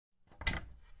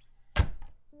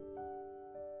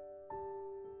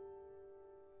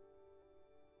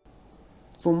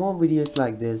For more videos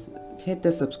like this, hit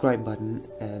the subscribe button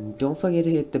and don't forget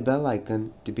to hit the bell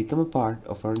icon to become a part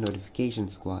of our notification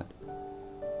squad.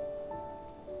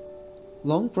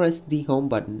 Long press the home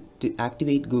button to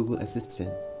activate Google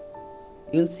Assistant.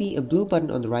 You'll see a blue button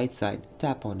on the right side,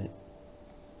 tap on it.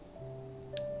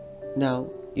 Now,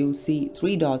 you'll see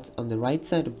 3 dots on the right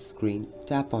side of the screen,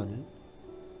 tap on it.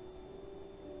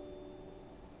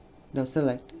 Now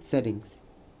select Settings.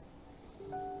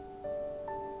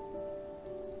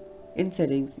 In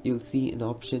Settings, you'll see an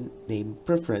option named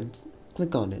Preference.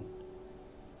 Click on it.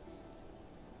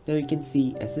 Now you can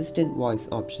see Assistant Voice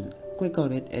option. Click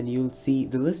on it and you'll see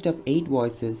the list of 8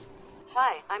 voices.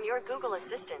 Hi, I'm your Google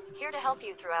Assistant, here to help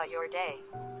you throughout your day.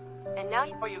 And now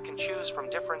you can choose from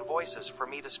different voices for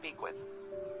me to speak with.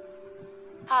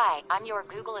 Hi, I'm your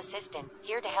Google Assistant,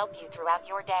 here to help you throughout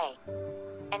your day.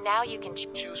 And now you can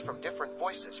Choose from different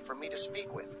voices for me to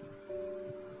speak with.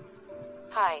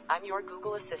 Hi, I'm your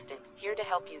Google Assistant, here to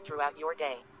help you throughout your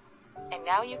day. And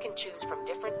now you can choose from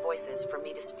different voices for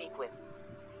me to speak with.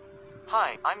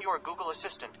 Hi, I'm your Google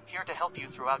Assistant, here to help you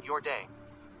throughout your day.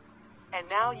 And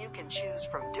now you can choose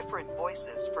from different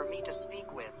voices for me to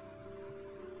speak with.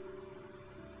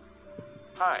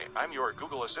 Hi, I'm your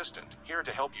Google Assistant, here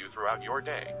to help you throughout your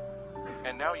day.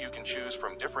 And now you can choose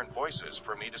from different voices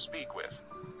for me to speak with.